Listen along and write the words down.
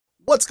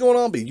What's going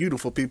on,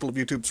 beautiful people of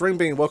YouTube? It's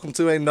Renebean. Welcome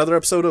to another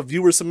episode of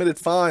Viewer Submitted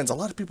Finds. A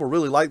lot of people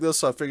really like this,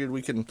 so I figured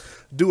we can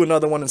do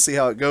another one and see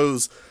how it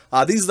goes.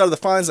 These are the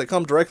finds that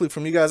come directly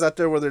from you guys out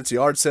there, whether it's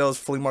yard sales,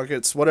 flea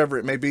markets, whatever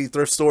it may be,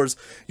 thrift stores.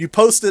 You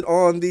post it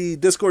on the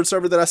Discord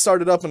server that I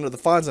started up under the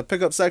finds and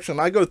pickup section.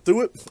 I go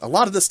through it. A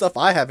lot of this stuff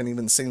I haven't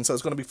even seen, so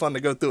it's going to be fun to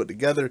go through it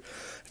together.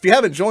 If you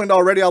haven't joined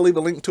already, I'll leave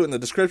a link to it in the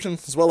description,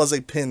 as well as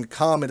a pinned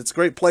comment. It's a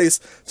great place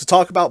to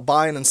talk about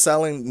buying and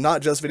selling,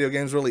 not just video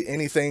games, really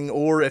anything,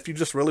 or if you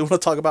just really want to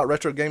talk about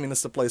retro gaming,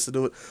 it's the place to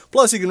do it.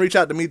 Plus, you can reach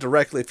out to me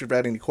directly if you've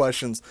had any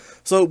questions.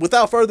 So,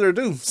 without further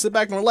ado, sit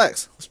back and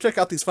relax. Let's check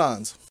out these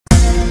finds.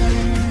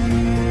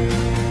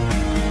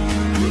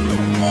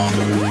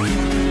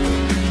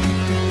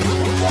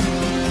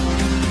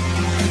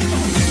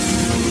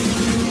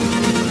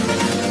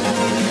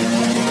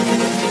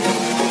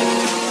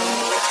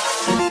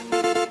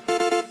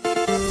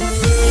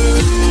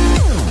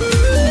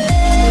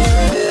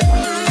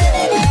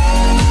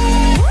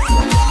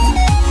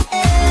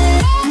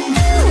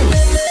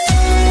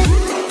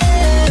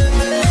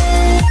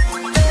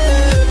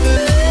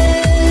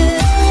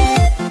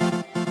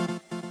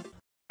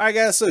 Alright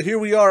guys, so here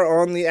we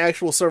are on the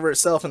actual server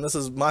itself, and this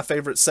is my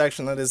favorite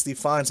section, that is the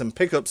finds and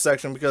pickup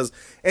section, because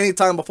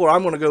anytime before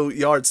I'm going to go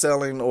yard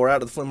selling or out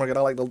to the flea market,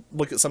 I like to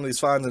look at some of these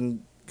finds,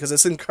 and because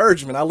it's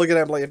encouragement. I look at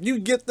it like, if you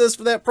get this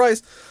for that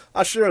price,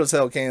 I sure as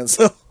hell can,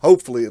 so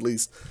hopefully at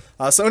least.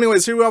 So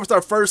anyways, here we are with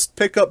our first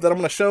pickup that I'm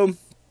going to show.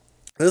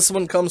 This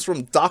one comes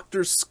from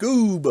Dr.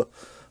 Scoob.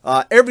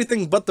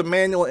 Everything but the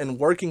manual in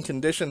working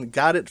condition.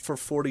 Got it for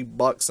 40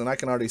 bucks, and I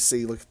can already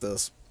see, look at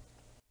this.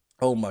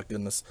 Oh my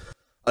goodness.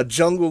 A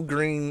jungle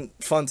green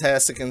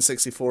Fantastic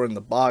N64 in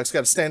the box.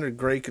 Got a standard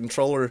gray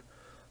controller.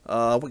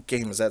 What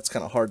game is that? It's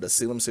kind of hard to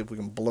see. Let me see if we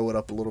can blow it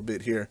up a little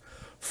bit here.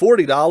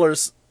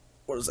 $40.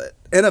 What is that?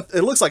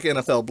 It looks like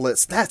NFL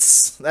Blitz.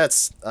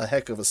 That's a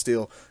heck of a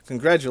steal.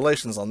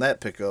 Congratulations on that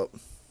pickup.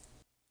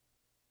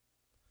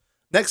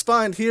 Next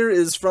find here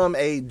is from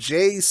a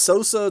J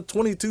Sosa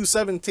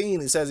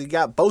 2217. He says he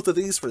got both of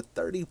these for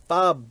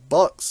 35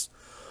 bucks.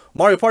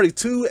 Mario Party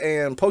 2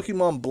 and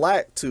Pokemon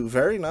Black 2.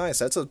 Very nice.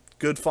 That's a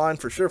good find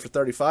for sure for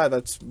 35.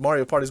 That's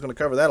Mario Party's going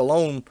to cover that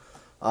alone.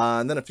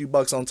 And then a few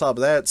bucks on top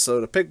of that.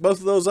 So to pick both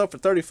of those up for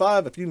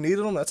 35, if you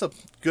needed them, that's a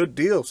good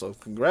deal. So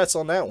congrats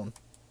on that one.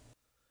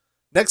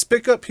 Next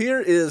pickup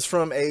here is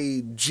from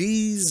a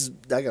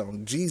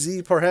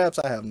GZ perhaps.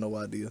 I have no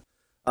idea.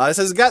 It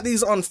says got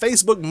these on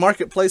Facebook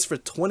Marketplace for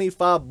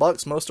 25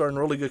 bucks. Most are in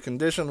really good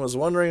condition. Was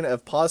wondering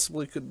if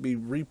possibly could be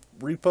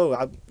repo.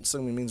 I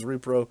assume he means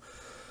repro.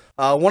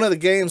 One of the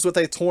games with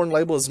a torn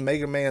label is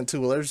Mega Man 2.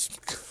 Well, there's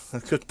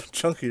a good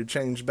chunk of your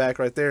change back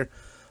right there.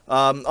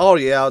 Oh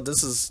yeah,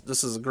 this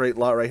is a great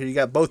lot right here. You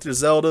got both your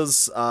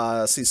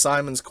Zeldas. See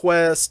Simon's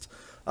Quest,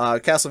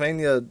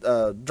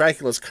 Castlevania,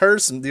 Dracula's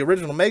Curse, and the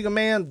original Mega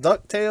Man,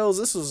 DuckTales.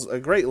 This is a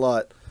great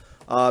lot.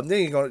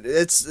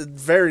 It's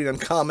very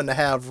uncommon to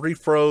have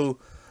repro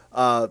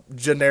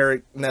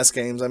generic NES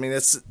games. I mean,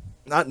 it's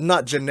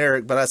not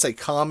generic, but I say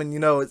common. You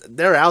know,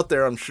 they're out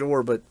there, I'm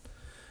sure, but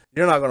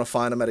you're not going to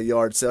find them at a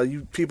yard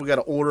sale. People got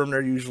to order them.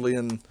 They're usually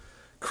in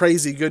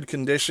crazy good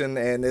condition,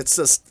 and it's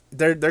just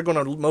they're going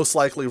to most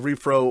likely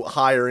repro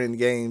higher end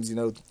games. You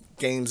know,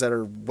 games that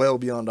are well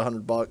beyond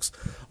 100 bucks.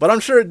 But I'm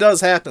sure it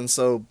does happen.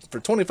 So for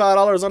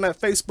 $25 on that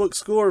Facebook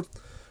score,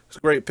 it's a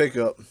great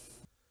pickup.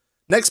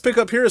 Next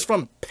pickup here is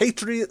from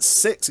Patriot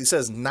 6. He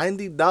says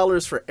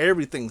 $90 for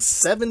everything,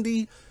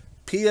 70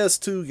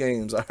 PS2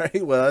 games. All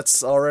right, well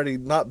that's already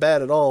not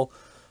bad at all.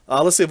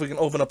 Let's see if we can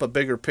open up a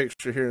bigger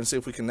picture here and see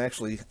if we can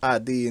actually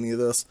ID any of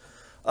this.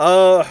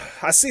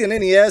 I see an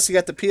NES. You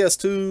got the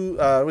PS2.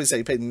 What do you say?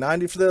 You paid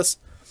 $90 for this?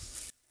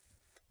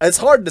 It's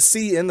hard to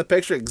see in the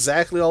picture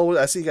exactly all the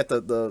way. I see you got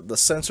the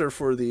sensor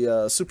for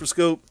the Super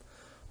Scope.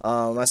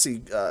 I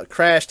see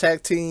Crash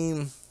Tag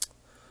Team.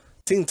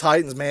 Teen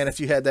Titans, man, if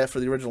you had that for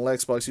the original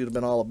Xbox, you'd have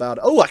been all about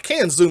it. Oh, I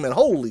can zoom in.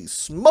 Holy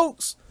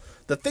smokes.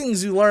 The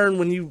things you learn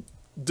when you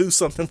do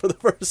something for the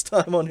first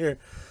time on here.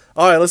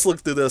 All right, let's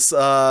look through this.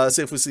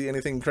 See if we see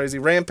anything crazy.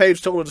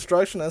 Rampage Total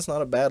Destruction. That's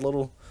not a bad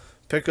little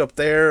pickup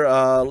there.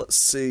 Let's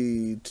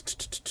see.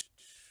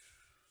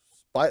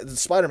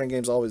 Spider-Man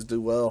games always do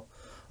well.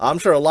 I'm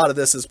sure a lot of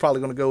this is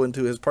probably going to go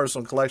into his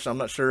personal collection. I'm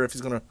not sure if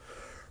he's going to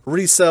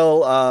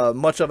resell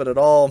much of it at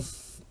all.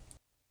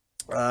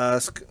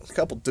 A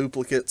couple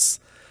duplicates.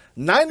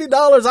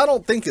 $90 I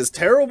don't think is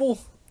terrible.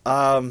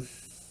 I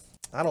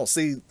don't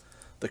see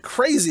the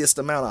craziest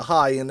amount of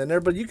high end in there,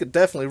 but you could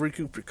definitely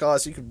recoup your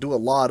costs. You could do a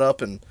lot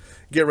up and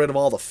get rid of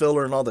all the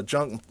filler and all the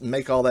junk and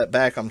make all that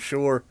back, I'm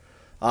sure.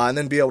 And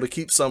then be able to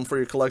keep some for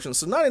your collection.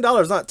 So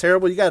 $90 is not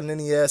terrible. You got an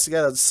NES, you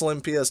got a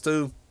slim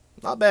PS2.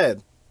 Not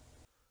bad.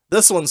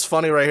 This one's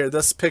funny right here.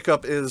 This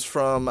pickup is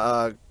from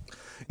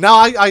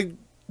now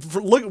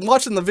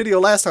watching the video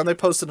last time, they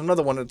posted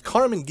another one.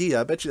 Carmen Gia,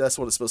 I bet you that's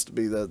what it's supposed to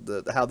be.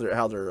 How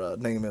their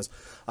name is.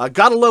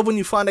 Gotta love when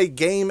you find a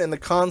game in the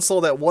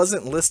console that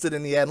wasn't listed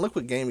in the ad. And look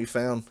what game he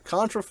found.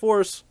 Contra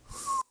Force.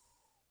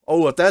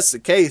 Oh, if that's the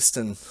case,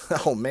 then,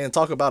 oh man,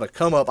 talk about a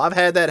come up. I've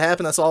had that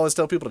happen. That's why I always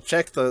tell people to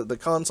check the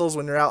consoles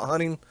when you're out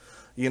hunting.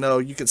 You know,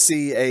 you could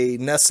see a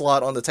nest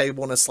slot on the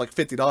table and it's like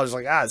 $50.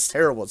 Like, it's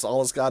terrible. It's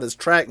all it's got is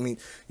track meat.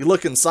 You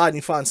look inside and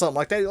you find something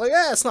like that. You're like,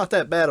 it's not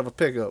that bad of a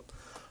pickup.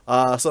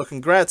 So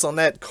congrats on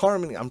that,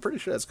 Carmen. I'm pretty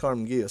sure that's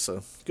Carmen Gia,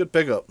 so good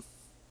pickup.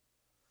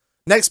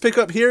 Next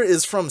pickup here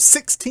is from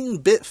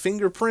 16-Bit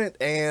Fingerprint,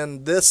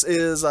 and this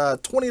is a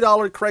 $20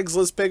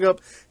 Craigslist pickup,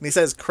 and he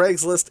says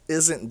Craigslist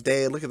isn't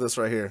dead. Look at this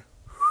right here.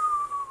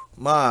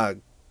 My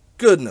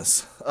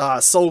goodness.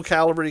 Soul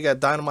Calibur, you got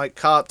Dynamite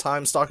Cop,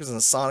 Time Stalkers,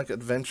 and Sonic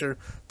Adventure.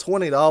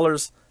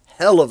 $20.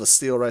 Hell of a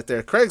steal right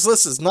there.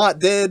 Craigslist is not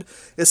dead.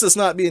 It's just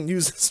not being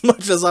used as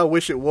much as I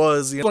wish it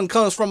was. This one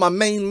comes from my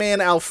main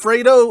man,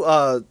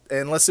 Alfredo,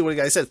 and let's see what he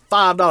got. He said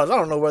 $5. I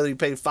don't know whether he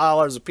paid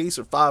 $5 a piece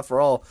or 5 for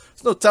all.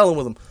 There's no telling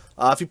with him.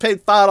 If you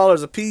paid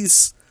 $5 a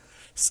piece,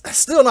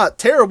 still not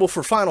terrible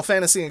for Final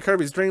Fantasy and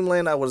Kirby's Dream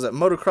Land. What is that,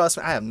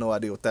 Motocross? I have no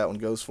idea what that one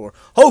goes for.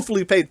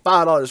 Hopefully he paid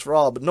 $5 for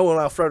all, but knowing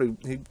Alfredo,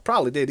 he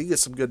probably did. He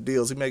gets some good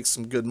deals. He makes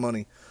some good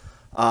money.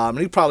 And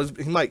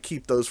he might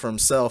keep those for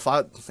himself.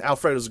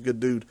 Alfredo's a good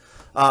dude.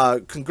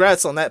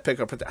 Congrats on that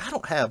pickup. I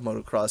don't have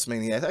Motocross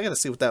Mania. I got to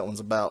see what that one's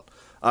about.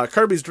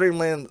 Kirby's Dream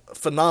Land,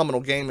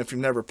 phenomenal game if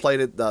you've never played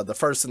it. The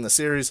first in the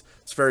series.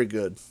 It's very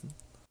good.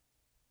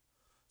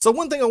 So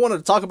one thing I wanted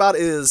to talk about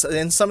is,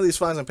 in some of these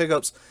finds and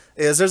pickups,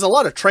 is there's a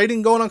lot of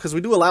trading going on because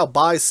we do allow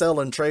buy, sell,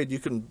 and trade. You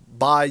can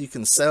buy, you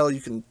can sell, you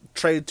can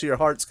trade to your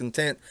heart's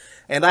content.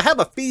 And I have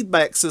a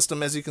feedback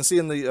system, as you can see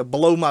in the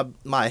below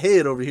my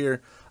head over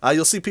here.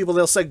 You'll see people,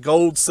 they'll say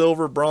gold,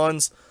 silver,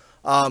 bronze.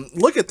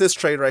 Look at this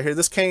trade right here.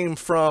 This came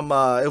from,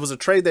 it was a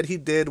trade that he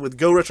did with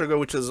Go Retro Go,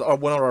 which is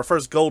one of our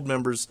first gold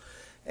members.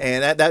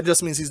 And that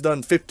just means he's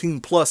done 15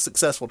 plus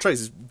successful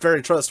trades. He's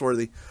very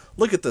trustworthy.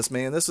 Look at this,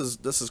 man. This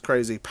is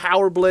crazy.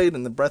 Power Blade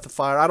and the Breath of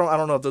Fire. I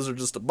don't know if those are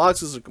just the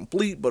boxes or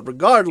complete, but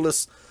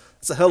regardless,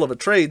 it's a hell of a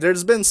trade.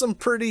 There's been some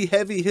pretty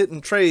heavy hitting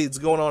trades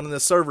going on in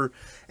this server,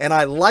 and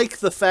I like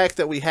the fact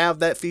that we have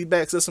that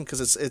feedback system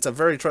because it's a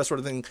very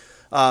trustworthy thing.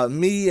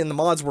 Me and the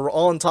mods were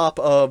on top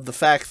of the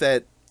fact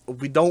that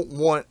we don't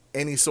want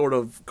any sort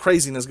of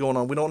craziness going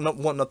on. We don't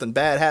want nothing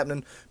bad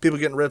happening. People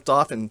getting ripped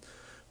off, and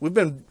we've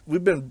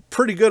been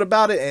pretty good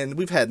about it, and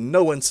we've had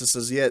no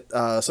instances yet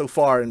so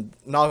far. And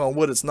knock on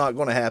wood, it's not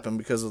going to happen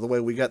because of the way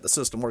we got the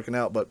system working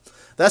out. But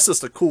that's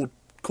just a cool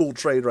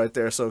trade right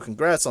there. So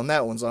congrats on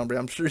that one, Zombie.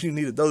 I'm sure you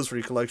needed those for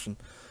your collection.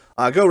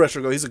 Go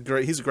Retro Go. He's a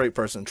great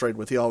person to trade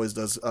with. He always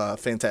does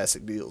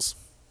fantastic deals.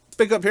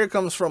 Pickup here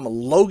comes from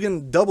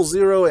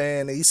Logan00,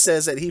 and he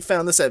says that he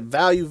found this at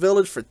Value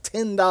Village for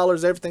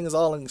 $10. Everything is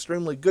all in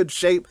extremely good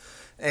shape,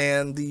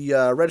 and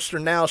the register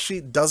now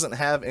sheet doesn't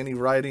have any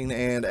writing.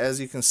 And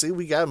as you can see,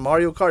 we got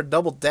Mario Kart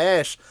Double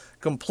Dash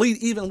complete,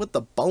 even with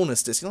the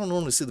bonus disc. You don't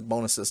normally see the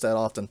bonus disc that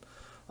often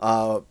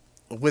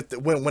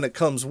when it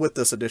comes with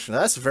this edition.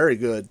 That's very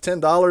good.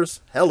 $10,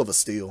 hell of a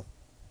steal.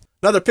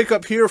 Another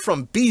pickup here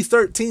from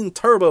B13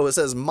 Turbo. It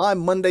says, my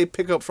Monday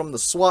pickup from the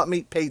swap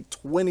meet, paid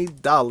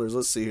 $20.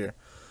 Let's see here.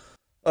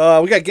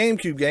 We got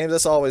GameCube games.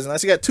 That's always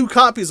nice. You got 2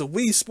 copies of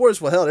Wii Sports.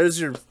 Well, hell, there's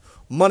your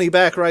money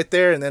back right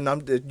there. And then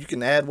you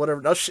can add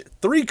whatever. Oh, shit,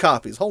 3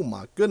 copies. Oh,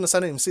 my goodness. I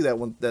didn't even see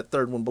that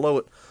third one below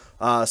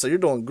it. So you're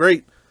doing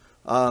great.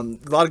 A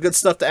lot of good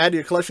stuff to add to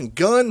your collection.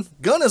 Gun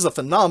is a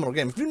phenomenal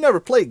game. If you've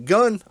never played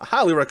Gun, I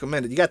highly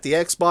recommend it. You got the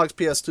Xbox,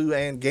 PS2,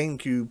 and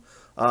GameCube.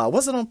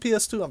 Was it on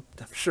PS2? I'm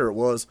sure it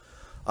was.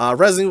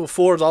 Resident Evil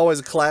 4 is always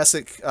a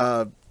classic.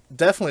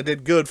 Definitely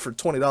did good for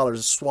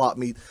 $20 swap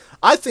meet.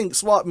 I think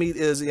swap meet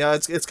is,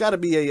 it's got to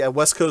be a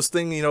West Coast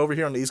thing. Over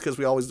here on the East Coast,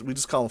 we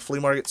just call them flea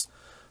markets.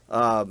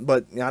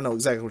 But I know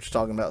exactly what you're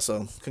talking about.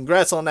 So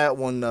congrats on that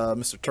one,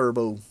 Mr.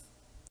 Turbo.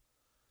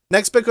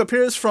 Next pickup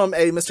here is from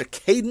a Mr.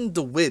 Caden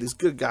DeWitt. He's a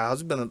good guy.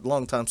 He's been a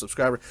long-time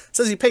subscriber.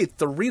 Says he paid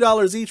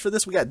 $3 each for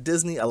this. We got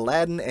Disney,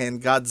 Aladdin,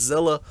 and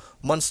Godzilla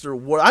Monster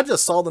War. I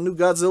just saw the new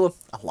Godzilla.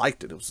 I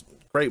liked it. It was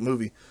a great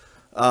movie.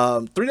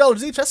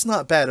 $3 each. That's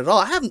not bad at all.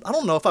 I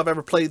don't know if I've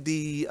ever played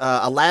the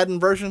Aladdin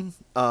version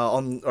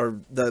or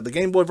the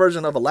Game Boy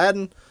version of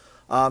Aladdin.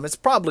 It's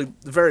probably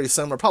very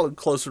similar, probably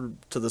closer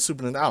to the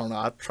Super Nintendo. I don't know.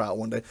 I'll try it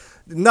one day.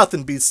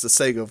 Nothing beats the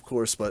Sega, of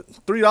course, but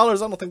 $3. I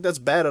don't think that's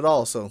bad at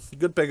all. So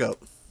good pickup.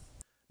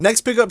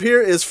 Next pickup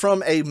here is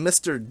from a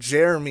Mr.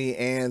 Jeremy,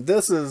 and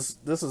this is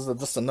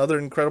just another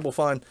incredible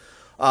find.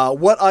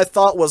 What I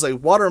thought was a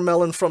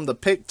watermelon from the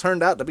pick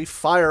turned out to be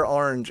fire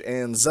orange,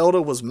 and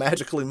Zelda was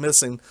magically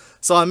missing.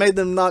 So I made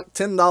them knock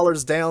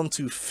 $10 down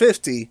to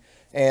 $50.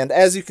 And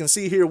as you can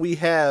see here, we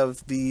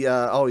have the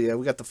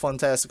we got the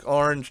fantastic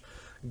orange,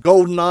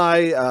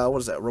 GoldenEye. What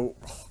is that?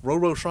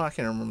 Roro Shrine? I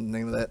can't remember the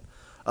name of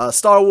that.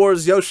 Star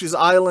Wars, Yoshi's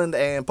Island,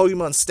 and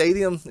Pokemon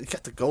Stadium. You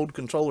got the gold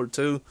controller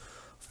too.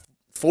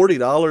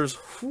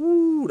 $40.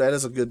 Whoo, that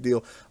is a good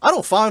deal. I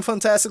don't find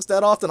Fantastics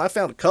that often. I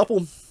found a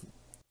couple.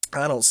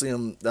 I don't see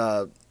them,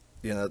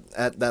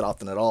 that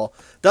often at all.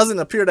 Doesn't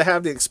appear to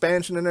have the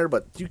expansion in there,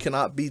 but you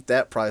cannot beat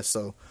that price.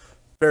 So,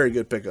 very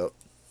good pickup.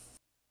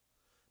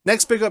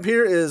 Next pickup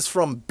here is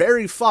from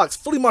Barry Fox.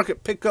 Flea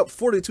market pickup,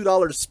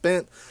 $42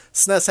 spent.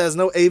 SNES has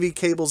no AV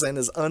cables and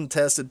is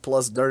untested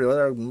plus dirty. Well,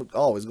 they're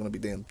always going to be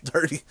damn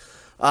dirty.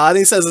 And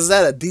he says, is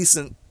that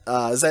decent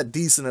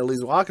at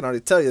least? Well, I can already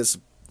tell you it's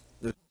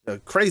a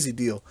crazy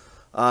deal.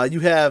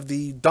 You have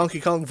the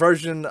Donkey Kong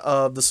version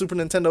of the Super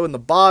Nintendo in the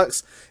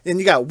box. And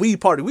you got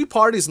Wii Party. Wii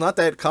Party is not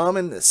that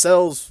common. It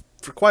sells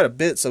for quite a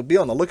bit, so be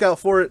on the lookout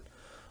for it.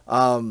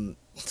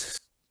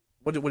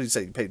 What did you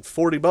say? You paid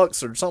 $40 or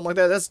something like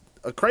that? That's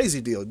a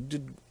crazy deal. You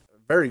did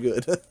very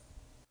good.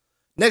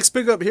 Next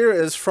pickup here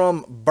is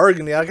from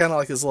Burgundy. I kind of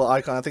like his little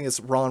icon. I think it's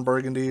Ron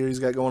Burgundy here he's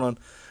got going on.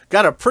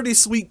 Got a pretty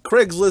sweet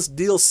Craigslist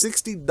deal,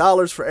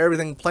 $60 for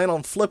everything. Plan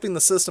on flipping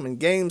the system in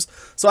games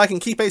so I can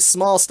keep a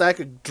small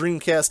stack of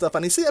Dreamcast stuff.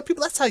 And you see that,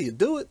 people, that's how you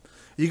do it.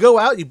 You go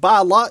out, you buy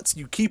lots,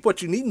 you keep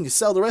what you need, and you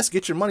sell the rest,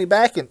 get your money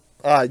back, and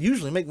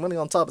usually make money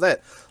on top of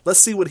that. Let's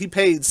see what he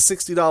paid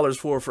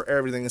 $60 for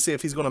everything and see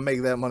if he's going to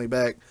make that money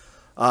back.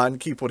 And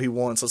keep what he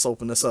wants. Let's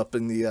open this up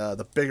in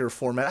the bigger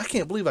format. I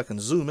can't believe I can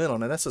zoom in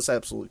on it. That's just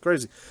absolutely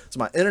crazy. Is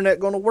my internet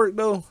going to work,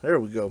 though? There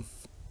we go.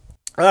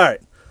 All right.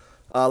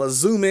 Let's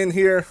zoom in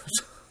here.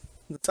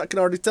 I can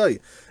already tell you.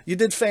 You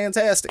did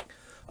fantastic.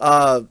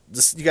 You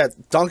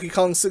got Donkey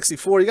Kong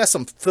 64. You got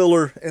some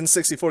filler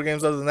N64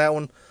 games other than that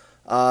one.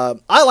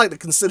 I like to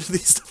consider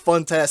these the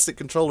fantastic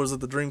controllers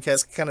of the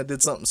Dreamcast. Kind of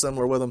did something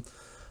similar with them.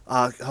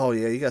 Oh,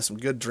 yeah, you got some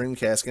good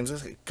Dreamcast games.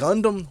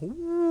 Gundam.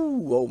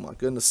 Ooh, oh, my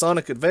goodness.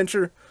 Sonic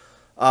Adventure.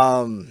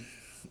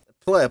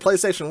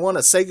 PlayStation 1, a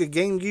Sega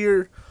Game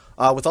Gear.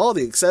 With all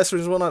the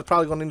accessories and whatnot,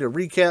 probably going to need a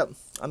recap.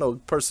 I know a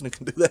person who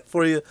can do that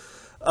for you.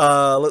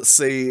 Let's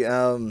see.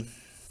 What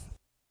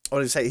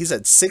did he say? He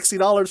said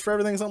 $60 for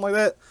everything, something like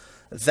that.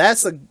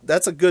 That's a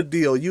good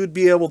deal. You would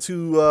be able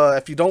to,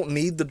 if you don't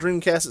need the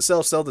Dreamcast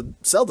itself, sell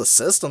the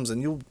systems,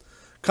 and you'll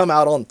come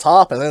out on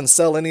top, and then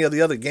sell any of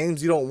the other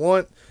games you don't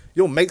want.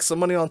 You'll make some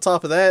money on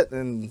top of that,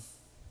 and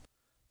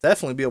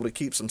definitely be able to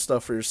keep some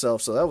stuff for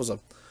yourself. So that was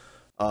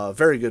a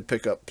very good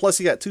pickup. Plus,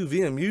 you got 2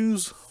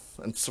 VMUs,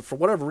 and so for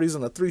whatever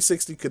reason, a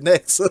 360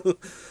 connects. So the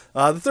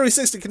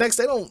 360 connects,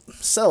 they don't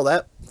sell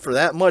that for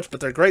that much, but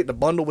they're great to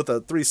bundle with a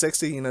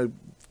 360. You know,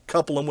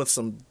 couple them with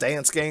some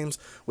dance games,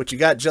 which you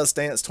got Just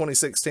Dance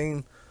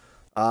 2016.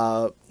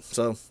 So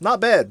not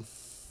bad.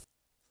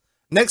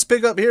 Next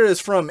pickup here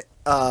is from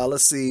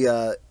let's see,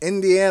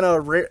 Indiana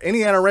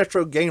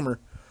Retro Gamer.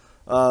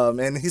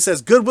 And he says,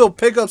 Goodwill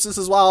pickups. This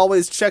is why I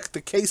always check the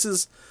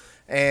cases.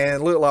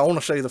 And look, I want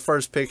to show you the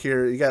first pick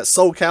here. You got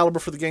Soul Calibur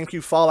for the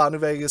GameCube, Fallout New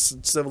Vegas,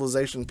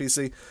 Civilization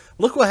PC.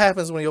 Look what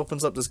happens when he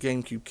opens up this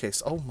GameCube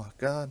case. Oh my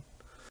god.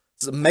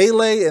 It's a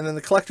Melee and then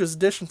the collector's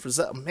edition for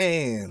Zelda.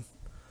 Man,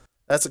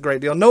 that's a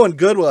great deal. Knowing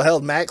Goodwill,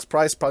 held max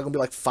price probably going to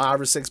be like $5 or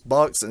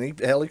 $6. And he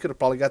could have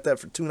probably got that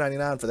for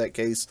 $2.99 for that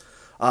case.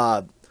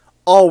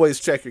 Always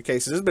check your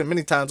cases. There's been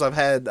many times I've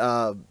had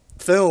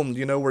filmed,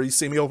 you know, where you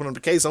see me open up the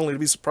case only to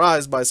be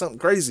surprised by something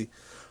crazy.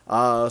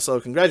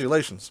 So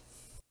congratulations.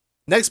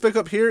 Next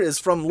pickup here is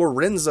from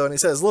Lorenzo, and he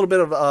says a little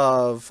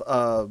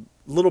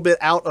bit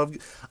out of.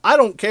 I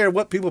don't care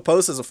what people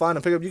post as a find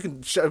and pickup. You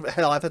can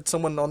hell, I've had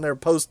someone on there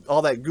post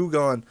all that goo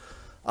gone.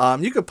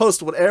 You can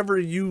post whatever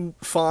you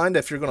find.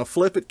 If you're going to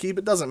flip it, keep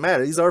it, doesn't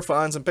matter. These are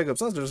finds and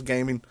pickups. It's not just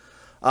gaming.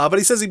 But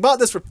he says he bought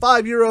this for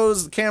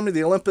 €5. The camera,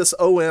 the Olympus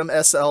OM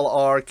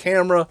SLR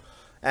camera.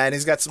 And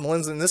he's got some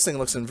lenses, and this thing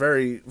looks in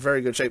very,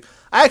 very good shape.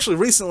 I actually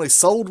recently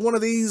sold one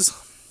of these.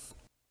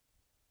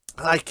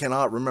 I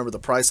cannot remember the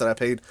price that I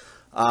paid.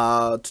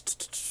 I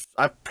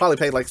probably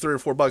paid like $3 or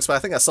 $4, but I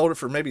think I sold it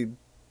for maybe,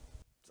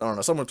 I don't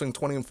know, somewhere between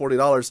 $20 and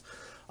 $40.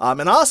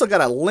 And I also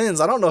got a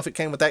lens. I don't know if it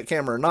came with that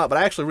camera or not, but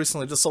I actually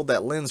recently just sold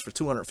that lens for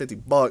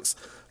 $250.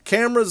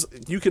 Cameras,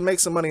 you can make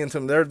some money into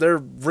them. They're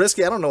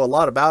risky. I don't know a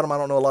lot about them. I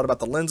don't know a lot about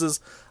the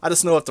lenses. I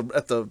just know if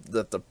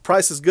the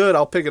price is good,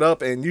 I'll pick it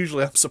up. And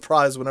usually I'm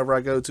surprised whenever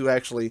I go to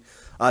actually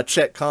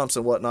check comps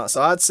and whatnot.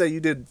 So I'd say you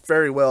did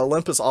very well.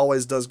 Olympus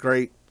always does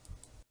great.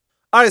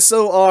 All right,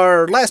 so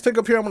our last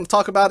pickup here I'm going to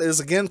talk about is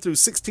again through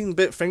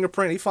 16-bit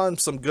Fingerprint. He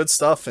finds some good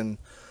stuff, and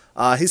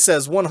he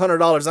says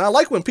 $100. And I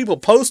like when people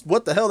post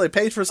what the hell they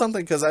paid for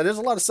something, because there's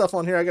a lot of stuff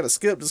on here I got to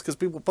skip just because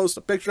people post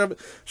a picture of it.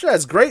 Sure,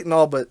 that's great and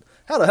all, but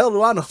how the hell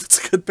do I know if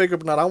it's a good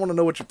pickup or not? I want to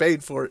know what you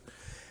paid for it.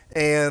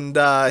 And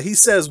he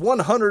says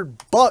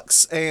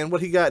 $100. And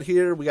what he got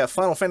here, we got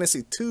Final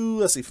Fantasy 2.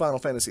 Let's see, Final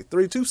Fantasy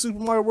 3, 2 Super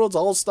Mario Worlds,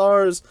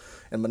 All-Stars,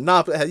 and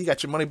Monopoly. You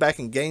got your money back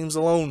in games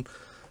alone.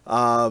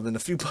 And a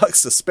few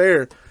bucks to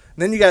spare. And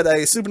then you got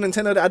a Super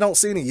Nintendo. I don't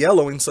see any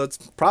yellowing, so it's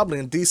probably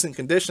in decent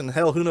condition.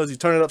 Hell, who knows? You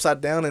turn it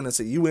upside down and it's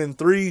a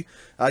UN3.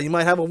 You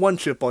might have a 1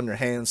 chip on your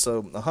hand.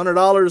 So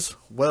 $100,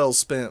 well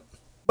spent.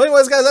 But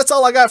anyways, guys, that's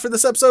all I got for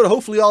this episode.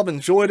 Hopefully y'all have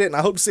enjoyed it, and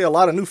I hope to see a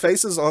lot of new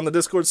faces on the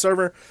Discord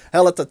server.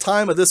 Hell, at the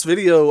time of this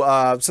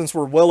video, since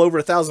we're well over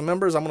 1,000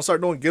 members, I'm going to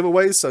start doing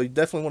giveaways, so you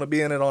definitely want to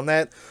be in it on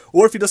that.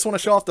 Or if you just want to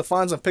show off the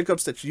finds and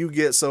pickups that you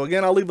get. So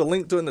again, I'll leave a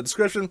link to it in the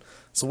description,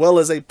 as well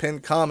as a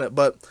pinned comment.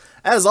 But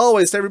as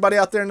always, to everybody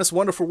out there in this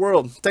wonderful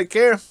world, take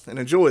care and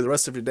enjoy the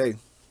rest of your day.